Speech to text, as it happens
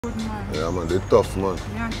Yeah, man, they tough, man.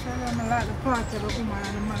 Yeah, I tell them I like the party, the woman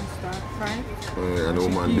and the man start fight. Yeah, and the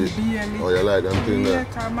woman did. Oh, you like them thing there?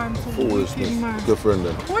 Foolishness. Good friend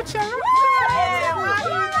then. What's your room?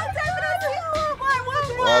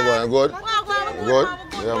 Good? Good?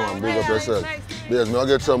 Yeah, man, big up yourself. Yes, me, I'll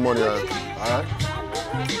get some money, alright?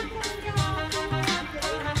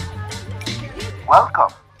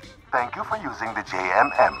 Welcome. Thank you for using the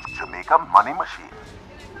JMM, Jamaican Money Machine.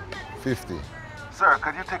 50. Sir,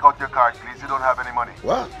 could you take out your card, please? You don't have any money.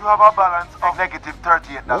 What? You have a balance of negative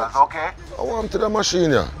 $38, okay? I want to the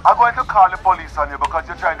machine, yeah. I'm going to call the police on you because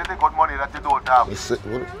you're trying to take out money that you don't have.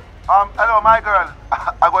 Hello, my girl.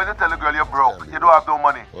 I'm going to tell the girl you're broke. You don't have no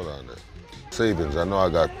money. Hold on there. Savings. I know I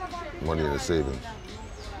got money in the savings.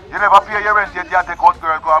 You never pay your rent yet. You take out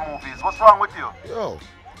girl, go to movies. What's wrong with you? Yo.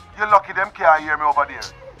 You're lucky them can't hear me over there.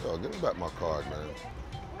 Yo, give me back my card, man.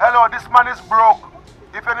 Hello, this man is broke.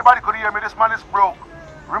 If anybody could hear me, this man is broke.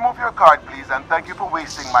 Remove your card, please, and thank you for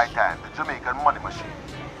wasting my time. The Jamaican Money Machine.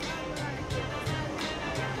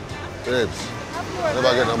 Babes,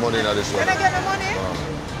 never get no money in this one. Can I get the money?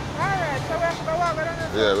 Alright, so we have to go walk down the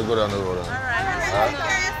road. Yeah, we go down the road. Alright.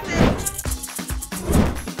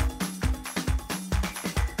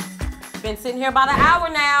 Been sitting here about an hour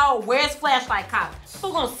now. Where's flashlight cop?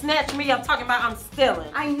 Who's gonna snatch me up talking about I'm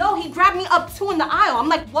stealing? I know, he grabbed me up too in the aisle. I'm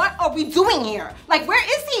like, what are we doing here? Like, where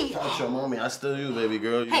is he? Touch your mommy, I still you, baby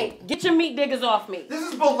girl. Hey, get your meat diggers off me. This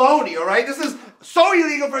is baloney, all right? This is so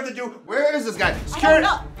illegal for him to do. Where is this guy? Security.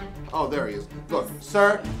 Oh, there he is. Look,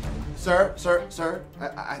 sir.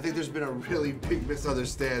 I think there's been a really big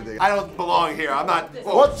misunderstanding. I don't belong here. I'm not.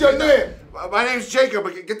 What's your name? My name's Jacob,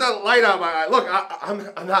 but get that light out of my eye. Look,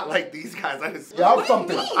 I'm not like these guys. You have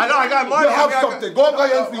something. I know, I got money. You have something. Go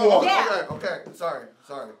against the wall. Okay. Sorry.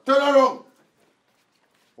 Turn around.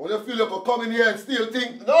 When you feel like come in here and steal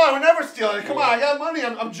things? No, I would never steal it. Come on, I got money.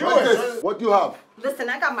 I'm Jewish. What do you have? Listen,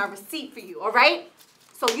 I got my receipt for you, all right?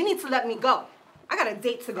 So you need to let me go. I got a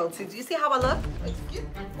date to go to. Do you see how I look?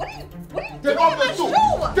 What are you Take off the shoe!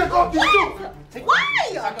 Take off the shoe! Why?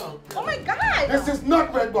 Oh my God! This is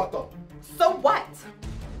not red butter. So what?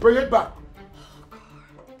 Bring it back.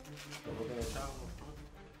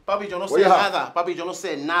 Papi, yo no sé nada. Papi, yo no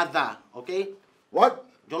sé nada, okay? What?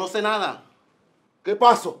 Yo no sé nada. ¿Qué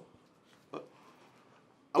pasó?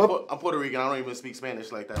 I'm Puerto Rican. I don't even speak Spanish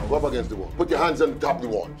like that. Go up against the wall. Put your hands on top of the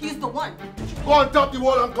wall. He's the one. Go on top of the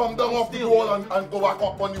wall and come down off the wall and go back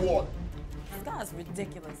up on the wall. This guy's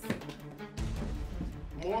ridiculous.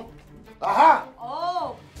 More? Aha!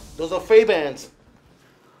 Oh. Those are Fay-Bands.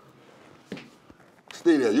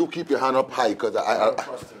 Stay there. You keep your hand up high because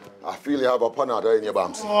I feel you have a panada in your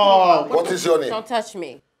bums. Oh. What is your name? Don't touch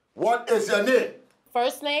me. What is your name?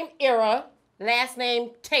 First name, Ira. Last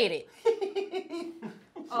name, Tated.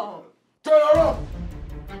 Oh. Turn around.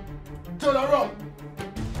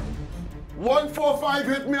 145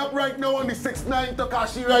 hit me up right now on the 6'9"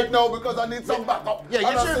 Takashi right now because I need some backup. Yeah,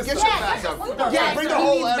 get your backup. Yeah, bring the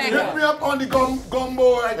whole Hit me up on the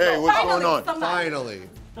gumbo right now. Hey, what's going on? Finally.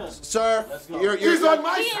 Sir, he's on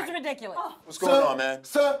my He side. is ridiculous. What's going on, man?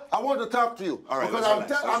 Sir, I want to talk to you. All right,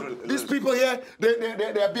 because these people here,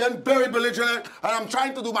 they're being very belligerent, and I'm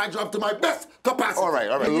trying to do my job to my best capacity. All right.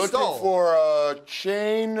 Looking for a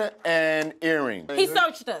chain and earring. He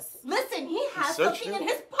searched us. Listen, he has something in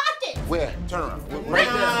his pocket. Where? Turn around. Right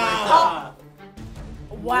there.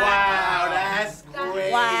 Wow, that's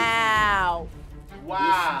great. Wow.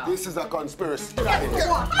 Wow. This is a conspiracy. Yeah, you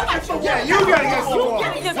gotta get some more. What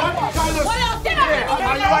else?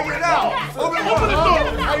 How you like it now? Open the door.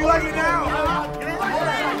 How you like it now?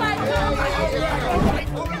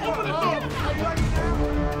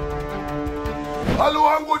 Hello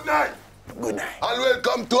and good night. Good night. And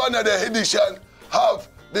welcome to another edition of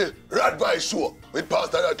the Radcliffe Show with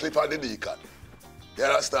Pastor Radcliffe and the Deacon. You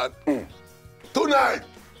understand? Tonight,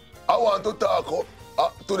 I want to talk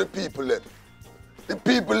to the people them. The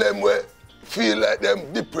people them where feel like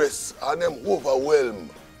them depressed and them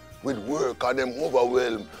overwhelmed with work and them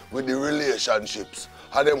overwhelmed with the relationships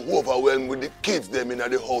and them overwhelmed with the kids them in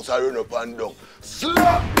the house and run up and down.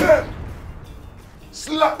 Slap them!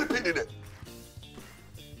 Slap the pity them.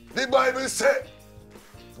 The Bible said,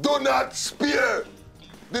 do not spare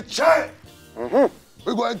the child. We're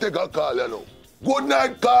going to take a call, you know. Good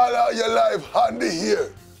night, caller, your life handy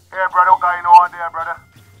here. Hey, brother, what going on there, brother?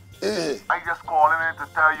 Eh. I just calling in to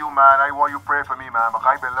tell you, man, I want you to pray for me, man, because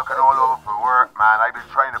I've been looking all over for work, man. I've been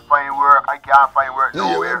trying to find work. I can't find work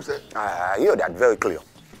nowhere. You hear that very clear.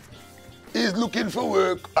 He's looking for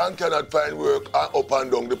work and cannot find work and up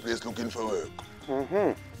and down the place looking for work.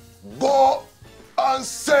 Go and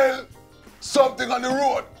sell something on the road.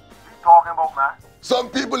 What are you talking about, man? Some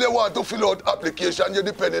people they want to fill out application, you're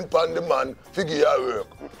depending upon the man figure your work.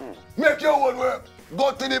 Make your own work.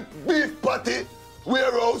 Go to the beef patty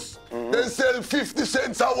warehouse, then sell 50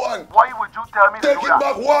 cents a one. Why would you tell me to Take do it that?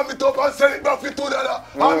 back, warm it up and sell it back for $2.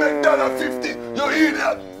 I make $1.50. You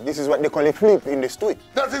idiot. This is what they call a flip in the street.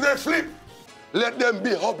 That is a flip. Let them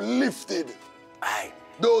be uplifted. Aye.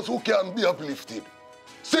 Those who can be uplifted.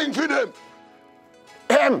 Sing for them.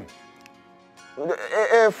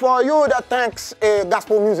 For you that thinks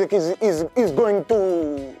gospel music is going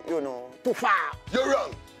too, you know, too far. You're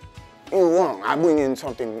wrong. You wrong. I bring in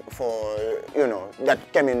something for, you know, that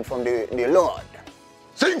came in from the Lord.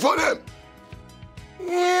 Sing for them.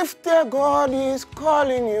 If the God is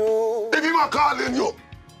calling you, If him are calling you,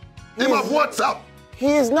 him have WhatsApp,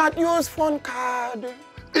 he's not use phone card.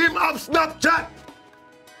 him have Snapchat,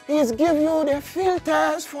 He's give you the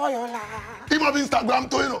filters for your life. him have Instagram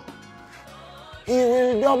too, you know. He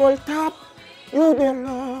will double tap you the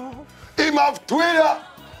love. Him have Twitter,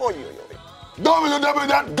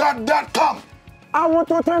 www.god.com. I want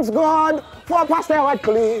to thank God for Pastor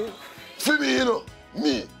Radcliffe For me, you know,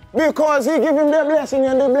 me. because he give him the blessing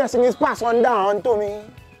and the blessing is passed on down to me.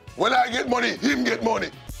 When I get money, him get money.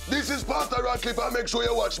 This is Pastor Radcliffe, and make sure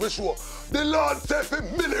you watch me show. The Lord said for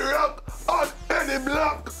Millie Rock on any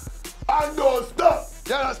block. And don't stop.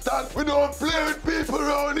 You understand? We don't play with people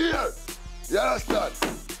around here. You understand?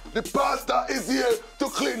 The pastor is here to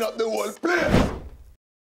clean up the whole place.